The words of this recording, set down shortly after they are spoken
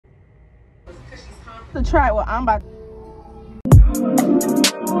To try what I'm about.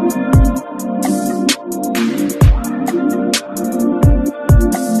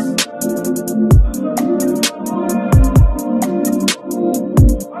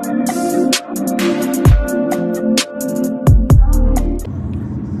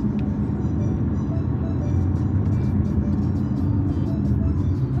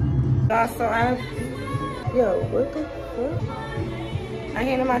 So yo, what the fuck? I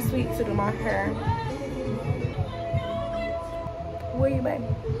handed my sweet to do my hair. Where you, baby?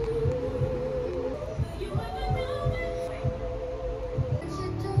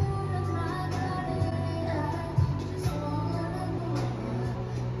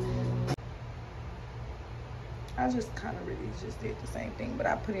 I just kind of really just did the same thing, but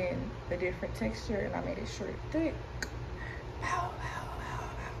I put in a different texture and I made it short thick. Ow, ow, ow,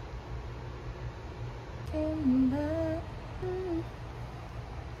 ow.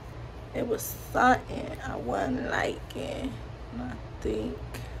 It was something I wasn't liking. I think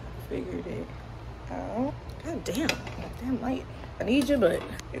I figured it out. God damn, damn light. I need you, but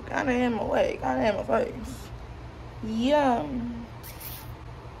you're kinda in my way, kinda in my face. Yum.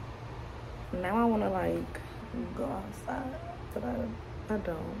 Now I wanna like go outside, but I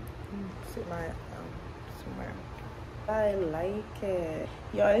don't. Sit my somewhere. I like it.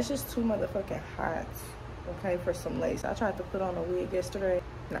 Yo, it's just too motherfucking hot. Okay, for some lace. I tried to put on a wig yesterday.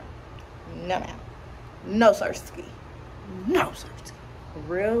 No. No, ma'am. No, sirski. No, sirski.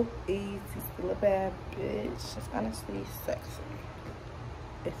 Real easy. Still a bad bitch. It's honestly sexy.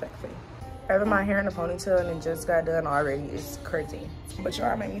 It's sexy. Having my hair in a ponytail and it just got done already is crazy. But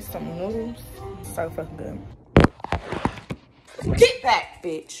y'all made me some noodles. So fucking good. Get back,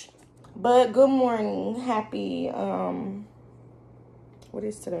 bitch. But good morning. Happy, what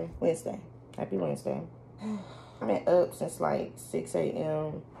is today? Wednesday. Happy Wednesday. I've been up since like 6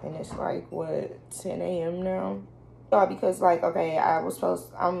 a.m. and it's like, what, 10 a.m. now? Because like, okay, I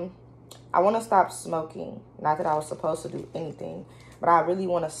want to stop smoking. Not that I was supposed to do anything, but I really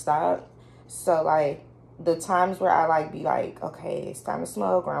want to stop. So like the times where I like be like, okay, it's time to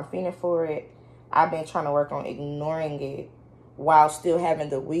smoke or I'm feeling for it, I've been trying to work on ignoring it while still having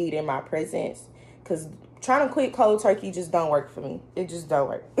the weed in my presence. Because trying to quit cold turkey just don't work for me. It just don't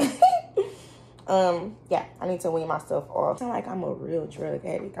work. Yeah, I need to wean myself off. It's not like I'm a real drug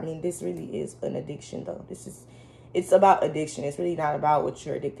addict. I mean, this really is an addiction though. It's about addiction. It's really not about what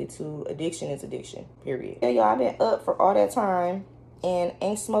you're addicted to. Addiction is addiction, period. Yeah, y'all, I've been up for all that time and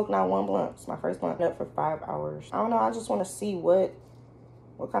ain't smoked not one blunt. It's my first blunt up for 5 hours. I don't know, I just want to see what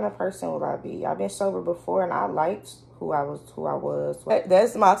kind of person will I be. I've been sober before and I liked who I was.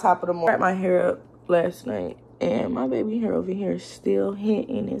 That's my top of the morning. I got my hair up last night and my baby hair over here is still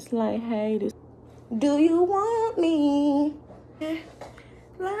hitting. It's like, hey, this. Do you want me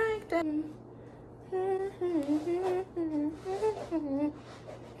like that?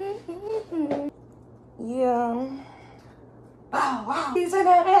 Yeah. Oh, wow. He's in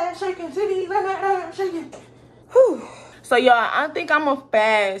that ass shaking. He's in that ass shaking. Whew. So, y'all, I think I'm going to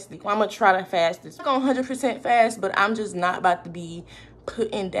fast. I'm going to try to fast this. I'm not 100% fast, but I'm just not about to be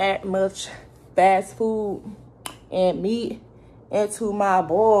putting that much fast food and meat into my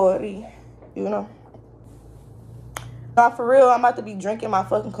body, you know? Nah, for real, I'm about to be drinking my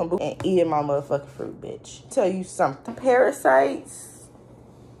fucking kombucha and eating my motherfucking fruit, bitch. Tell you something. Parasites.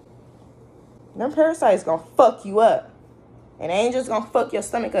 Them parasites gonna fuck you up. And they ain't just gonna fuck your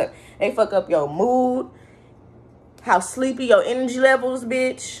stomach up. They fuck up your mood, how sleepy your energy levels,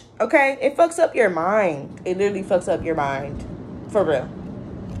 bitch. Okay? It fucks up your mind. It literally fucks up your mind. For real.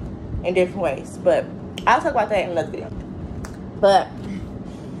 In different ways. But I'll talk about that in another video. But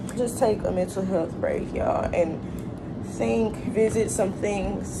just take a mental health break, y'all. And visit some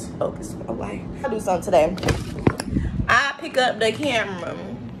things, focus my life. I'll do something today. I pick up the camera.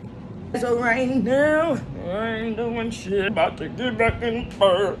 So right now, I ain't doing shit. About to get back in the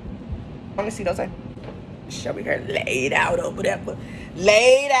bird. Let me see those things. Show me her laid out over there.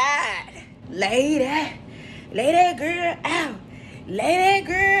 Laid out. Lay that girl out. Lay that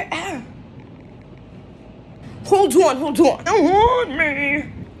girl out. Hold on. Don't want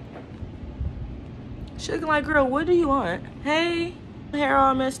me. She looking like, girl, what do you want? Hey, hair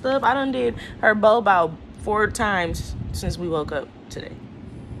all messed up. I done did her bow about 4 times since we woke up today.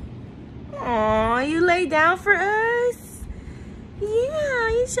 Aw, you lay down for us? Yeah,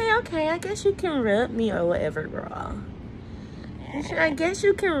 you say, okay, I guess you can rub me or whatever, girl. I guess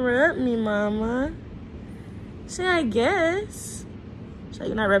you can rub me, mama. Say, I guess. So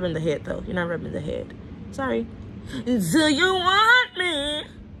you're not rubbing the head, though. You're not rubbing the head. Sorry. Do you want me?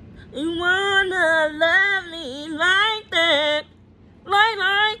 You wanna love me like that,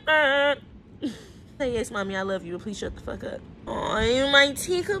 like that. Say yes, mommy, I love you, but please shut the fuck up. Oh, you my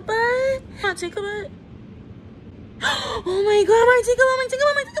tickle butt. My tickle butt. Oh my god, my tickle butt, my tickle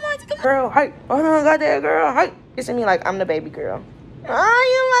butt, my tickle butt, my tickle butt. Girl, hi. Oh no, got that girl. Hi. Kissing me like I'm the baby girl.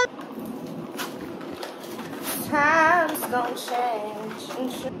 Oh, you my times don't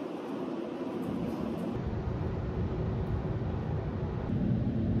change.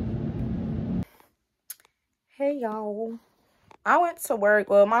 Hey y'all. I went to work.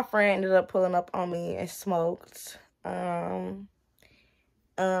 Well, my friend ended up pulling up on me and smoked.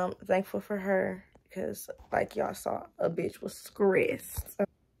 Thankful for her because, like y'all saw, a bitch was stressed.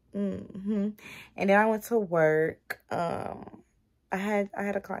 And then I went to work. I had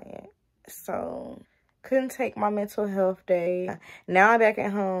a client, so couldn't take my mental health day. Now I'm back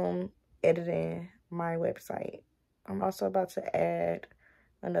at home editing my website. I'm also about to add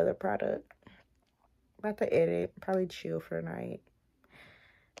another product. About to edit, probably chill for the night.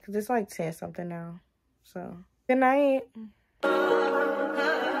 Cause it's like 10 something now. So good night.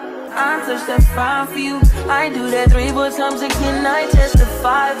 I touch that 5 for you. I do that 3-4 times again. I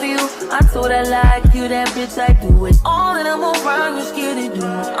testify for you. I told her like you, that bitch. I do it all and I'm around. You're scared to do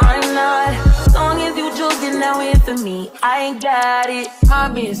it. I'm not. As long as you joking now here for me, I ain't got it. My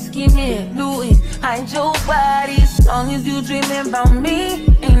bitch scheming, looting. I ain't your body. As long as you dreaming about me,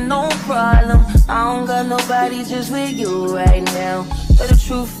 ain't no problem. I don't got nobody just with you right now. But the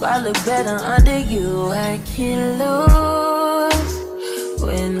truth, I look better under you. I can't lose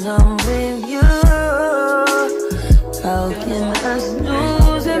when I'm with you. How can us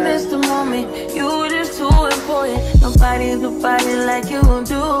lose and miss the moment? You just too important. Nobody like you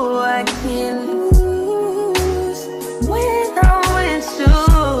do. I can't lose when I'm with you.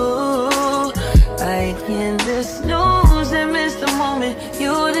 I can't just lose and miss the moment.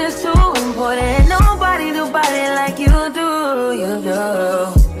 You just too important. Nobody like you do. You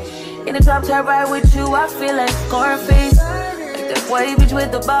do. In the top tier right with you, I feel like Scarface. That white bitch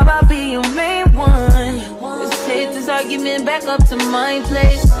with the bob, I'll be your main one. Let's take this argument back up to my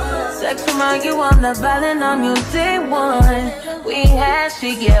place. Sex remind you I'm not violent on your day one. We had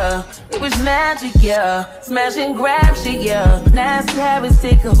shit, yeah. It was magic, yeah. Smash and grab shit, yeah. Nasty habits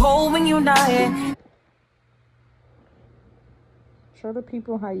take a hold when you're not here. Show the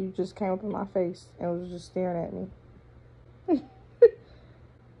people how you just came up in my face and was just staring at me.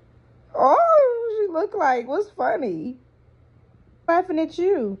 Oh, what she look like? What's funny? Laughing at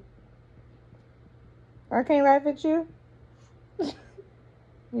you. I can't laugh at you. You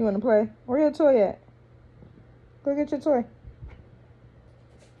want to play? Where your toy at? Go get your toy.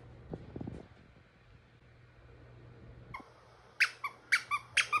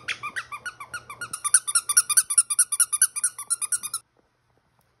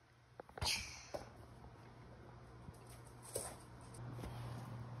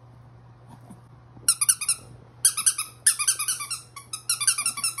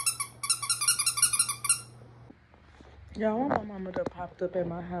 Y'all, my mama done popped up at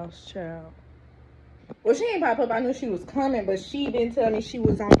my house, child. Well, she ain't pop up. I knew she was coming, but she didn't tell me she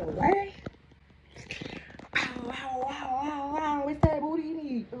was on the way. Wow. What's that booty you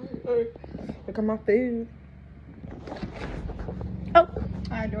need? Look at my food. Oh,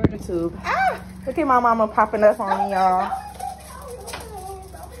 I adore the tube. Ah, look at my mama popping up on me, y'all.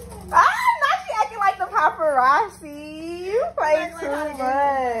 Ah, now she acting like the paparazzi. You play too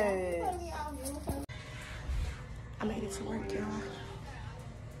much. I made it to work, y'all.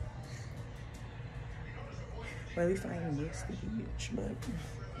 Well, at least I ain't missed the beach, but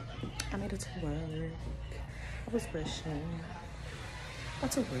I made it to work. I was rushing.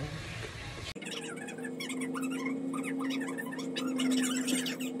 What's a work?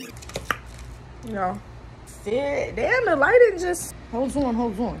 Y'all. Damn, the lighting just holds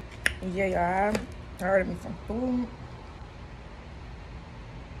on. Yeah, y'all. I ordered me some food.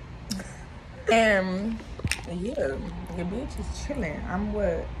 And yeah, the bitch is chilling. I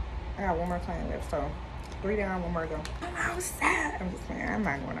got one more client left, so 3 down, 1 more to go. I'm outside. I'm just playing. I'm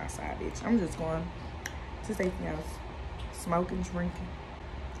not going outside, bitch. I'm just going to something else. Smoking, drinking.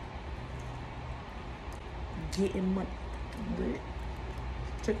 Getting money. But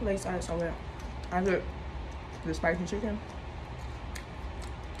Chick-fil-A started so well. I got the spicy chicken.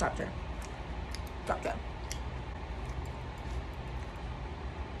 Top tier.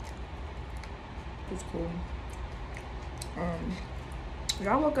 It's cool.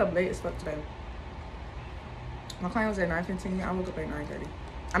 Y'all woke up late as fuck today. My client was at 9:15. I woke up at 9:30.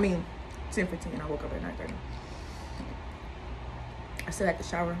 I mean, 10:15. I woke up at 9:30. I still had to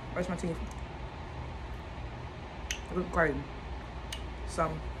shower, brush my teeth. I look crazy.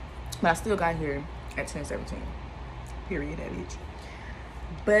 So, but I still got here at 10:17. Period, that bitch.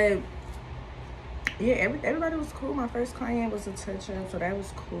 But Yeah, everybody was cool. My first client was a touch-up, so that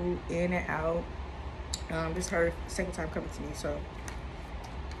was cool, in and out. This is her second time coming to me, so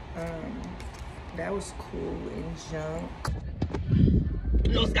that was cool and junk.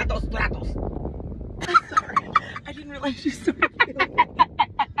 Los gatos platos. Sorry, I didn't realize you started.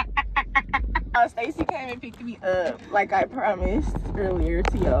 Stacy came and picked me up like I promised earlier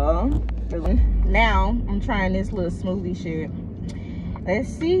to y'all. Now I'm trying this little smoothie shit. Let's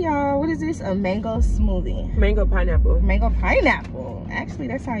see, y'all. What is this? A mango smoothie. Mango pineapple. Mango pineapple. Actually,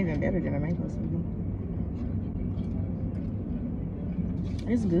 that sounds even better than a mango smoothie.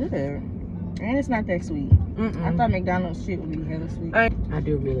 It's good. And it's not that sweet. I thought McDonald's shit would be hella sweet. I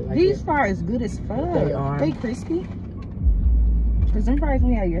do really like These fries good as fuck. They are. They crispy. Because them fries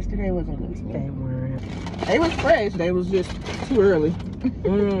we had yesterday wasn't good to me. They weren't. They was fresh. They was just too early.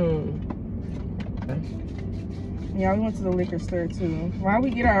 Yeah, we went to the liquor store too. Why we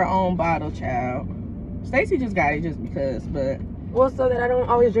get our own bottle, child? Stacy just got it just because, but... Well, so that I don't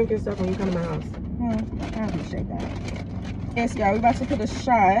always drink your stuff when you come to my house. I appreciate that. Yes, y'all, we about to put a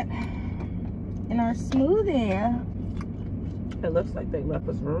shot in our smoothie. It looks like they left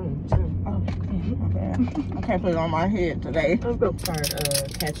us room, too. Oh, my bad. I can't put it on my head today. I'm going to start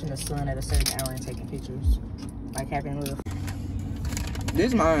catching the sun at a certain hour and taking pictures. Like having a little... This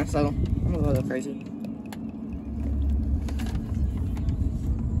is mine, so I'm a little crazy.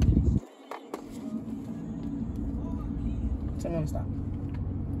 So I'm gonna stop.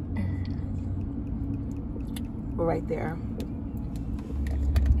 We're right there.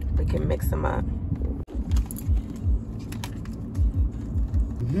 We can mix them up.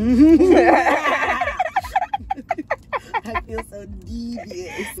 I feel so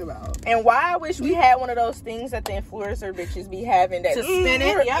devious about. And why I wish we had one of those things that the influencer bitches be having that to spin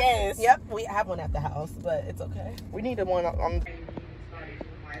it. Yep. Yes. Yep. We have one at the house, but it's okay. We need the one on.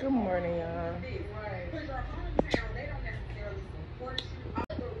 Good morning, y'all.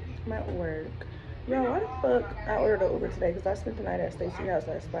 I'm at work. Yo, why the fuck I ordered an Uber today? Because I spent the night at Stacy's house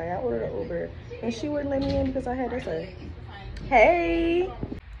last night. I ordered an Uber and she wouldn't let me in because I had this. Hey.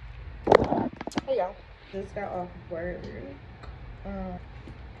 Hey, y'all. Just got off work.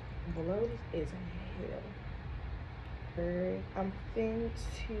 Below is hell. I'm fin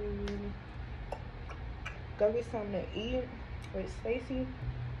to go get something to eat with Stacy.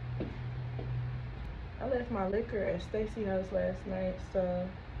 I left my liquor at Stacy's house last night, so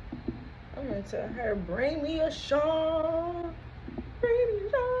I'm gonna tell her, bring me a shot. Bring me a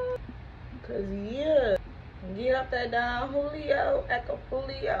shot. Cause yeah, get up that down, Julio,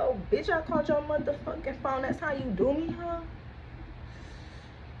 Julio. Bitch, I called your motherfucking phone. That's how you do me, huh?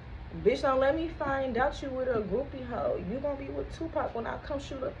 Bitch, don't let me find out you with a groupie hoe. You gonna be with Tupac when I come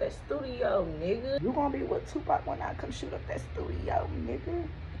shoot up that studio, nigga. You gonna be with Tupac when I come shoot up that studio, nigga.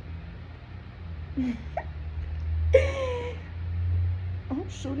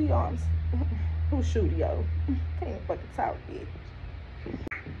 Who's studio? Who's studio? Can't fucking talk, bitch.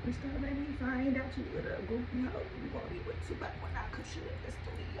 Bitch, don't let me find out you with a groupie hoe. You gonna be with Tupac when I come shoot up that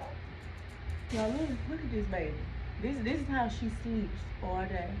studio. Y'all, look at this baby. This is how she sleeps all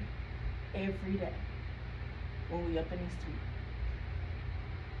day, every day, when we up in the street.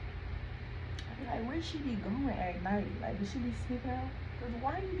 I be like, where she be going at night? Like, does she be sneaking out? Cause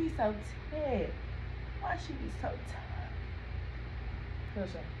why you be so tired? Why she be so tired?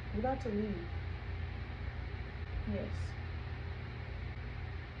 Listen, we about to leave. Yes.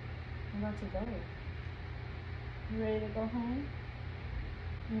 I'm about to go. You ready to go home?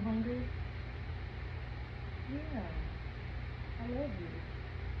 You hungry? Yeah, I love you.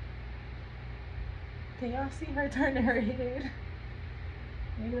 Can y'all see her turning her head?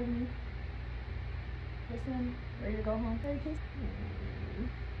 You love me? Listen, ready to go home? Hey, kiss.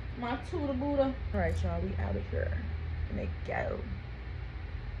 My Tuda Buddha. Alright, y'all, we out of here. Finna go.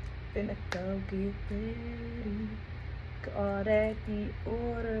 Finna go get ready. All that the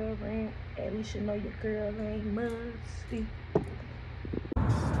ordering. At least you know your girl ain't musty.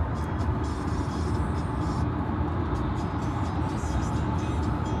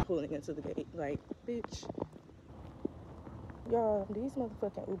 Pulling into the gate, like, bitch. Y'all, these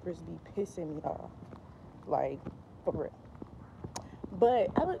motherfucking Ubers be pissing me off. Like, for real. But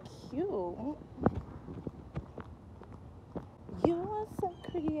I look cute. You are so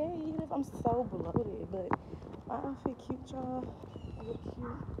creative. I'm so bloated, but my outfit cute, y'all. I look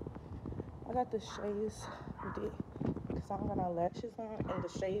cute. I got the shades with it because I don't got no lashes on, and the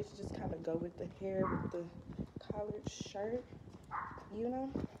shades just kind of go with the hair with the collared shirt, you know.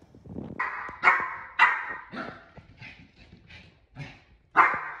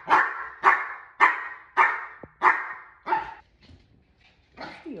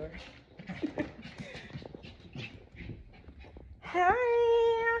 Hi.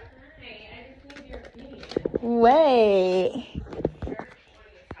 I just need your opinion. Wait.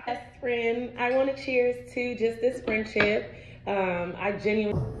 Best friend, I want to cheers to just this friendship. I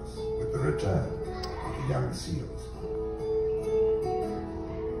genuinely. With the return of the young seals,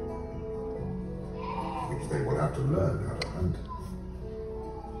 which they will have to learn how to hunt.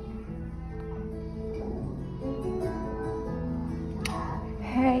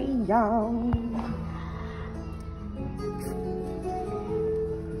 Hey, y'all.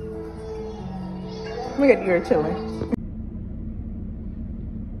 Look at you chilling.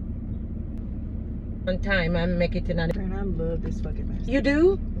 One time I make it to $90. And I love this fucking mess. You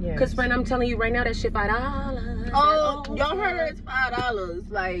do? Yeah. Cause friend, I'm telling you right now, that shit $5. Oh, y'all heard it's $5.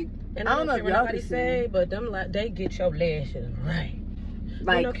 Like, And I don't know if y'all can can say, but them they get your lashes right.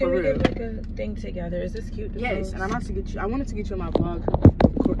 like, You know, can for we real. get like a thing together? Is this cute? Yes, and I'm about to get you. I wanted to get you in my vlog.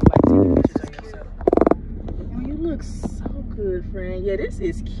 Like, taking pictures of yourself. Oh, you look so good, friend. Yeah, this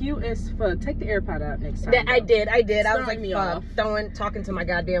is cute as fuck. Take the AirPod out next time. I did. I was like, me fuck, off. talking to my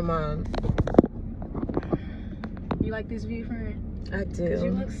goddamn mom. You like this view, friend? I do. Cause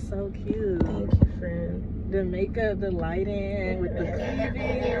you look so cute. Thank you, friend. The makeup, the lighting, with the cleavage.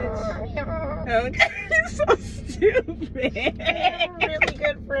 Okay, you're so stupid. Really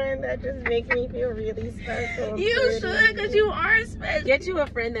good friend. That just makes me feel really special. You should, cause you are special. Get you a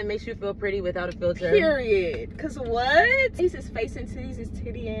friend that makes you feel pretty without a filter. Period. Cause what? Titties is face and titties is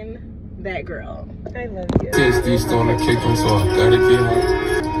titty and that girl. I love you. Tasty gonna kick him, so I gotta get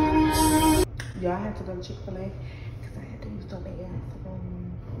hot. Y'all had to go to Chick-fil-A because I had to use the bathroom.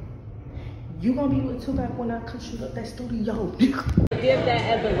 You gonna be with Tupac when I come shoot up that studio. Give that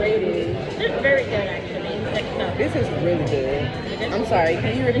as a rating. It's very good, actually. Like, no. This is really good. I'm sorry,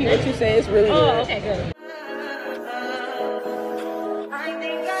 can you repeat what you said? It's really good. Oh, okay, good.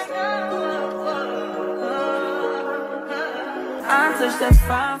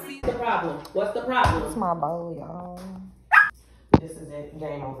 What's the problem? What's the problem? It's my bowl, y'all. This is it.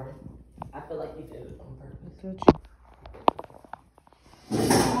 Game over. I feel like you did it on purpose.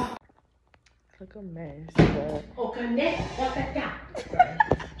 Look a mess. But... Okay, what's that?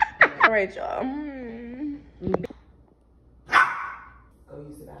 All right, y'all. Go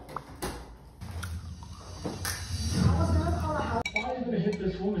use the bathroom. Why are you gonna hit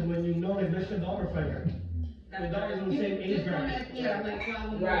this woman when you know that that's your daughter fighter? Your daughter's in the same age bracket. Yeah, like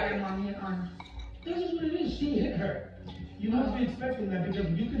probably Right. mom hit on. This is what it is. She hit her. You must be expecting that because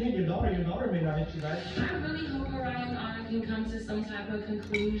you can hit your daughter may not hit you, right? I really hope Mariah and Anna can come to some type of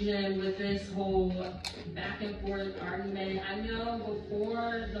conclusion with this whole back and forth argument. I know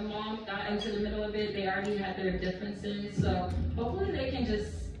before the mom got into the middle of it, they already had their differences, so hopefully they can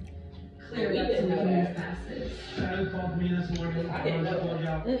just clear it up so we can move past this. Sally called me this morning. I didn't know told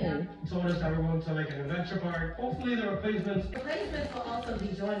that. y'all, told us that we're going to like an adventure park. Hopefully the replacements. Replacements will also be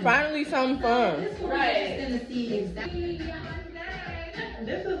joining. Finally, something fun. This will be interesting to see exactly.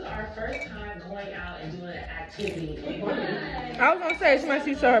 This is our first time going out and doing an activity. I was gonna say, she might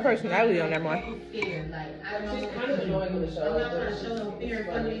show her personality on that one. Scared, like I don't She's know. kind of annoying in the show. I'm not trying to show no fear in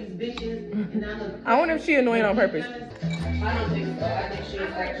front of these bitches. And I look. I wonder if she annoying on purpose. I don't think so. I think she's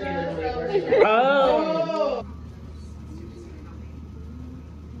actually an annoying person. Oh.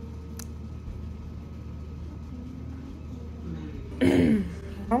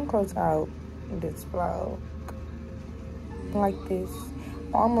 I'm close out this vlog like this.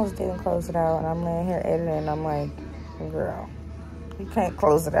 I almost didn't close it out, and I'm laying here editing, and I'm like, girl, you can't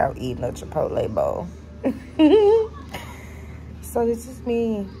close it out eating a Chipotle bowl. So this is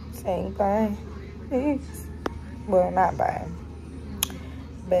me saying bye. Well, not bye,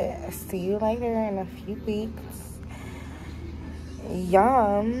 but see you later in a few weeks.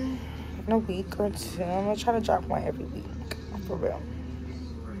 In a week or two. I'm gonna try to drop one every week, for real.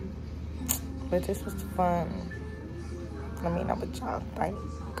 But this was fun. I mean, I'm with y'all. Like,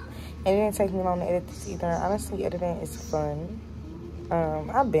 it didn't take me long to edit this either. Honestly, editing is fun.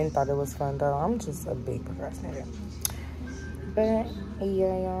 I've been thought it was fun though. I'm just a big procrastinator. But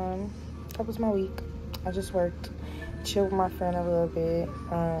yeah, y'all, that was my week. I just worked, chilled with my friend a little bit.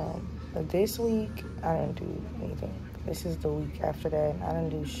 This week I didn't do anything. This is the week after that. I didn't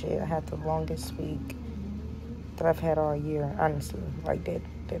do shit. I had the longest week that I've had all year, honestly. Like dead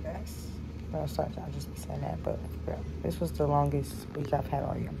ass. Well, sorry, I'll just be saying that, but yeah, this was the longest week I've had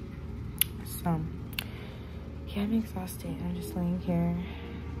all year. So, yeah, I'm exhausted. I'm just laying here,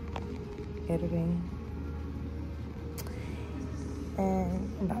 editing, and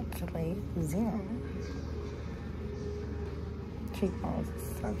I'm about to lay Zoom. Cheekbones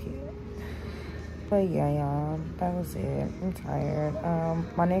is so cute. But yeah, y'all, that was it. I'm tired.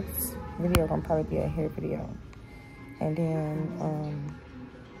 My next video gonna probably be a hair video, And then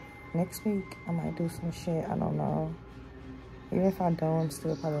next week I might do some shit. I don't know. Even if I don't, I'm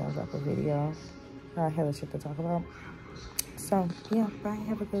still probably gonna drop a video. I have a shit to talk about. So yeah, bye.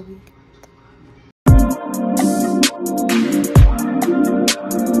 Have a good week.